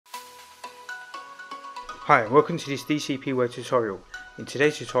Hi, welcome to this DCP Word tutorial. In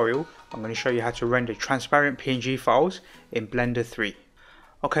today's tutorial, I'm going to show you how to render transparent PNG files in Blender 3.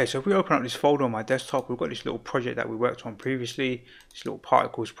 Okay, so if we open up this folder on my desktop, we've got this little project that we worked on previously, this little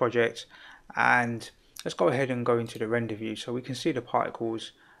particles project, and let's go ahead and go into the render view so we can see the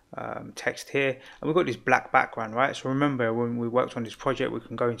particles text here, and we've got this black background, right? So remember, when we worked on this project, we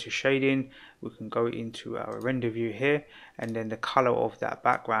can go into shading, we can go into our render view here, and then the color of that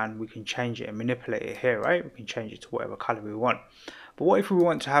background, we can change it and manipulate it here, right? We can change it to whatever color we want. But what if we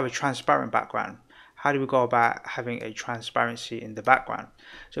want to have a transparent background? How do we go about having a transparency in the background?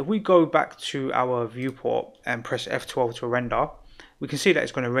 So if we go back to our viewport and press F12 to render, we can see that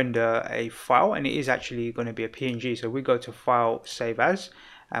it's going to render a file, and it is actually going to be a PNG. So we go to File, Save As,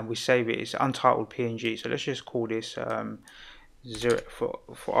 and we save it. It's Untitled PNG. So let's just call this for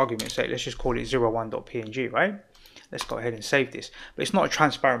argument's sake, let's just call it 01.png, right? Let's go ahead and save this. But it's not a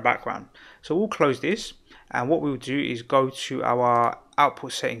transparent background. So we'll close this, and what we'll do is go to our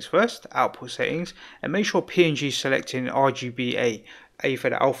output settings first, output settings, and make sure PNG is selecting RGBA. A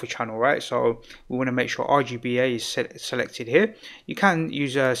for the alpha channel, right? So we want to make sure RGBA is selected here. You can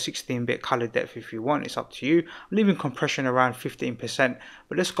use a 16-bit color depth if you want, it's up to you. I'm leaving compression around 15%,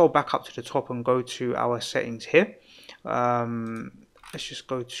 but let's go back up to the top and go to our settings here. Let's just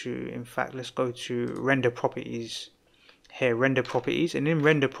go to, in fact, let's go to render properties here, render properties, and in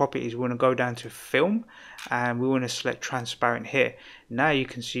render properties we want to go down to film, and we want to select transparent here. Now you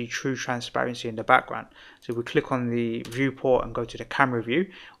can see true transparency in the background. So if we click on the viewport and go to the camera view,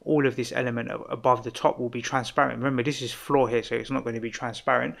 all of this element above the top will be transparent. Remember, this is floor here, so it's not going to be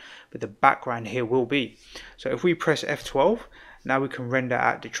transparent, but the background here will be. So if we press F12, now we can render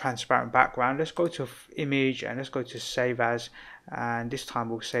out the transparent background. Let's go to image and let's go to save as, and this time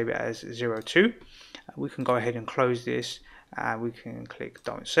we'll save it as 02. We can go ahead and close this, and we can click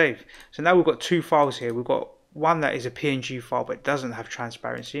don't save. So now we've got two files here. We've got one that is a PNG file but doesn't have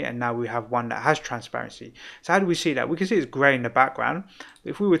transparency, and now we have one that has transparency. So how do we see that? We can see it's grey in the background.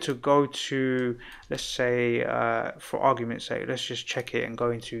 If we were to go to, let's say, for argument's sake, let's just check it and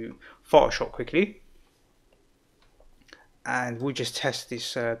go into Photoshop quickly, and we'll just test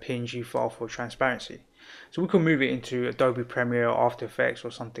this PNG file for transparency. So we can move it into Adobe Premiere or After Effects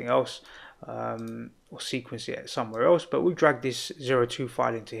or something else, or sequence it somewhere else, but we'll drag this 02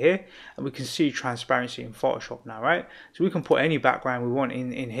 file into here, and we can see transparency in Photoshop now, right? So we can put any background we want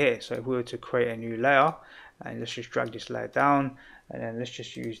in here. So if we were to create a new layer, and let's just drag this layer down, and then let's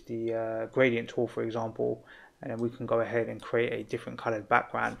just use the gradient tool, for example, and then we can go ahead and create a different colored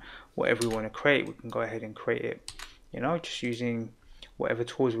background. Whatever we want to create, we can go ahead and create it, you know, just using whatever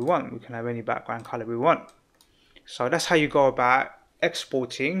tools we want. We can have any background color we want. So that's how you go about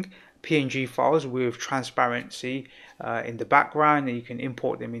exporting PNG files with transparency in the background, and you can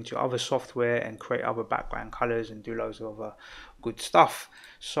import them into other software and create other background colors and do loads of other good stuff.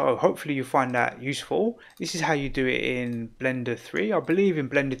 So hopefully you find that useful. This is how you do it in Blender 3. I believe in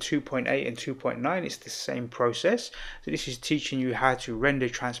Blender 2.8 and 2.9 it's the same process. So this is teaching you how to render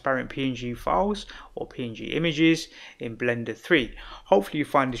transparent PNG files or PNG images in Blender 3. Hopefully you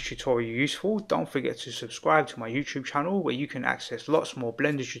find this tutorial useful. Don't forget to subscribe to my YouTube channel, where you can access lots more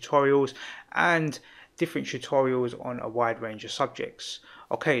Blender tutorials and different tutorials on a wide range of subjects.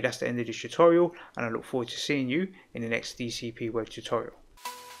 Okay, that's the end of this tutorial, and I look forward to seeing you in the next DCP web tutorial.